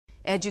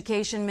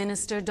Education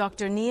Minister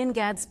Dr. Nyan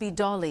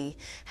Gadsby-Dolly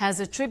has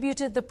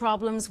attributed the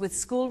problems with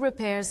school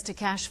repairs to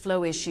cash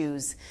flow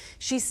issues.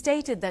 She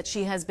stated that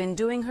she has been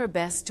doing her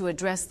best to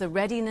address the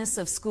readiness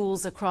of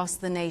schools across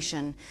the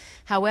nation.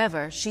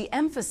 However, she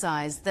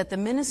emphasized that the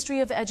Ministry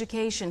of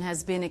Education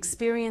has been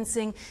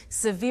experiencing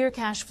severe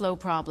cash flow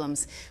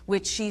problems,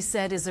 which she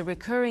said is a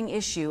recurring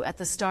issue at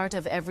the start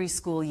of every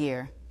school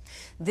year.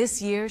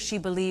 This year, she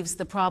believes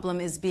the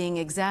problem is being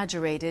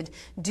exaggerated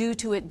due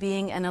to it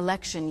being an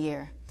election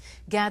year.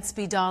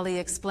 Gadsby-Dolly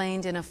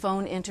explained in a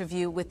phone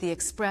interview with The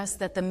Express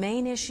that the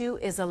main issue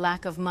is a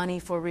lack of money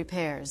for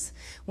repairs.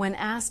 When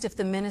asked if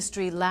the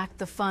ministry lacked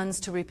the funds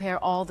to repair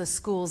all the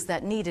schools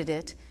that needed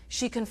it,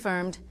 she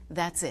confirmed,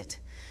 "That's it."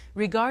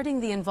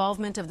 Regarding the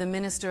involvement of the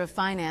Minister of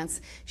Finance,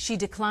 she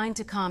declined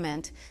to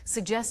comment,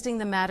 suggesting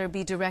the matter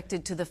be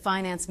directed to the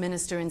Finance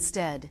Minister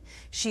instead.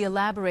 She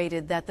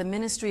elaborated that the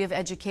Ministry of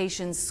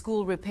Education's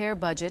school repair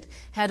budget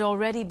had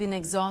already been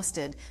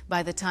exhausted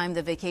by the time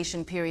the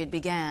vacation period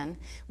began,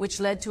 which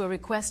led to a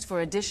request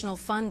for additional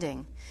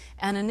funding.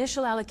 An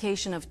initial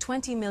allocation of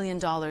 $20 million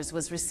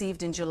was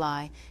received in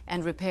July,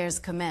 and repairs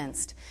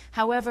commenced.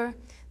 However,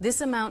 this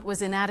amount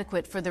was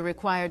inadequate for the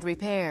required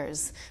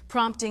repairs,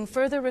 prompting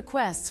further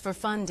requests for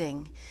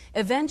funding.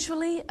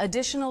 Eventually,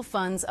 additional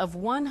funds of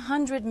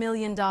 $100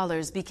 million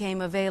became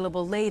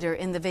available later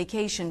in the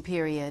vacation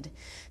period.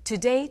 To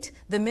date,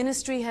 the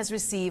ministry has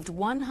received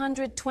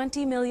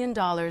 $120 million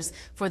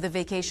for the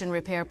vacation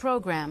repair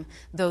program,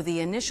 though the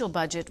initial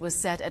budget was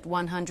set at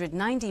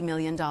 $190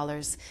 million.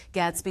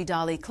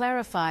 Gadsby-Dolly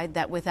clarified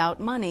that without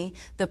money,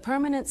 the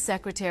permanent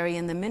secretary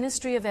in the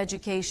Ministry of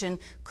Education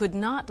could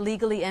not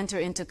legally enter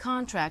into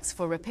contracts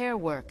for repair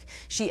work.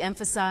 She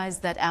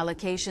emphasized that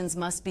allocations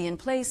must be in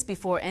place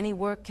before any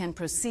work can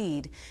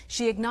proceed.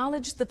 She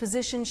acknowledged the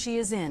position she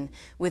is in,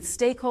 with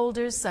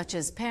stakeholders such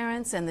as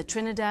parents and the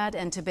Trinidad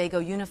and Tobago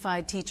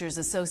Unified Teachers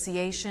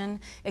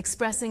Association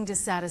expressing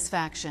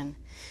dissatisfaction.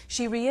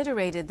 She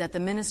reiterated that the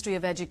Ministry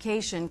of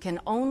Education can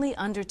only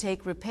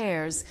undertake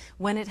repairs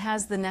when it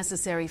has the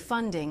necessary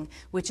funding,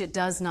 which it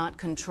does not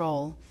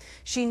control.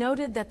 She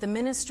noted that the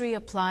ministry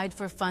applied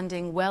for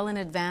funding well in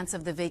advance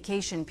of the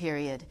vacation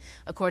period.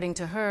 According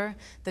to her,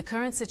 the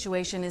current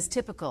situation is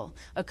typical,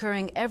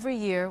 occurring every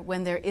year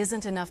when there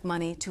isn't enough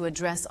money to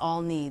address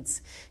all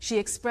needs. She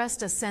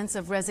expressed a sense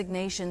of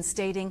resignation,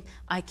 stating,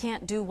 "I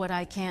can't do what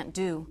I can't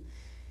do."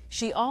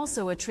 She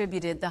also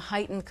attributed the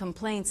heightened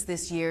complaints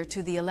this year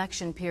to the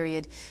election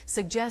period,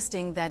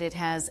 suggesting that it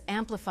has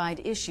amplified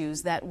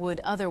issues that would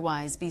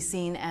otherwise be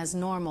seen as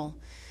normal.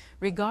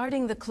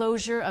 Regarding the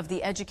closure of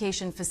the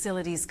Education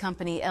Facilities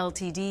Company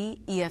Ltd,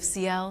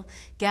 EFCL,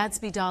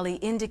 Gadsby-Dolly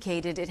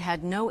indicated it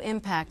had no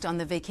impact on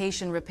the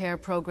vacation repair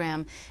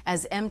program,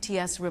 as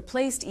MTS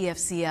replaced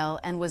EFCL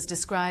and was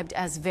described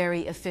as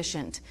very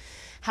efficient.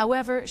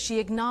 However, she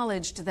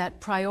acknowledged that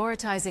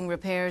prioritizing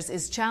repairs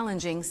is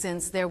challenging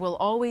since there will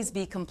always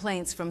be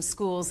complaints from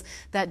schools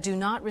that do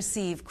not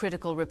receive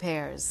critical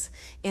repairs.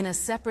 In a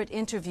separate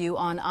interview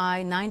on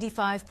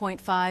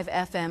I-95.5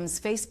 FM's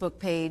Facebook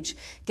page,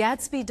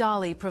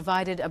 Gadsby-Dolly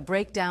provided a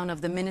breakdown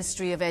of the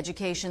Ministry of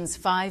Education's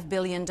 $5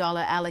 billion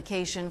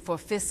allocation for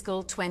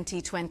fiscal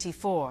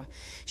 2024.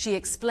 She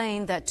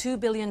explained that $2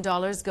 billion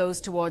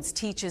goes towards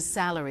teachers'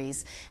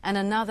 salaries, and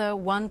another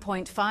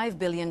 $1.5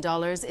 billion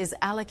is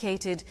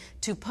allocated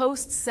to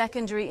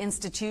post-secondary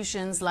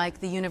institutions like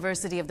the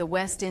University of the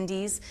West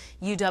Indies,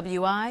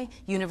 UWI,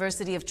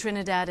 University of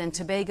Trinidad and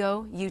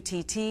Tobago,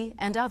 UTT,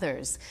 and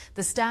others.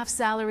 The staff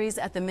salaries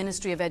at the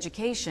Ministry of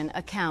Education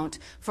account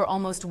for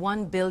almost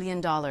 $1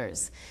 billion.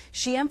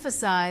 She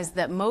emphasized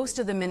that most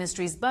of the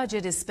ministry's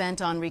budget is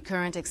spent on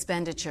recurrent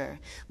expenditure,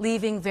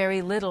 leaving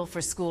very little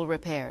for school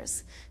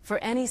repairs. For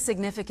any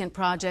significant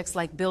projects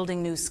like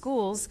building new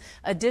schools,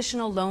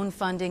 additional loan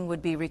funding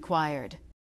would be required.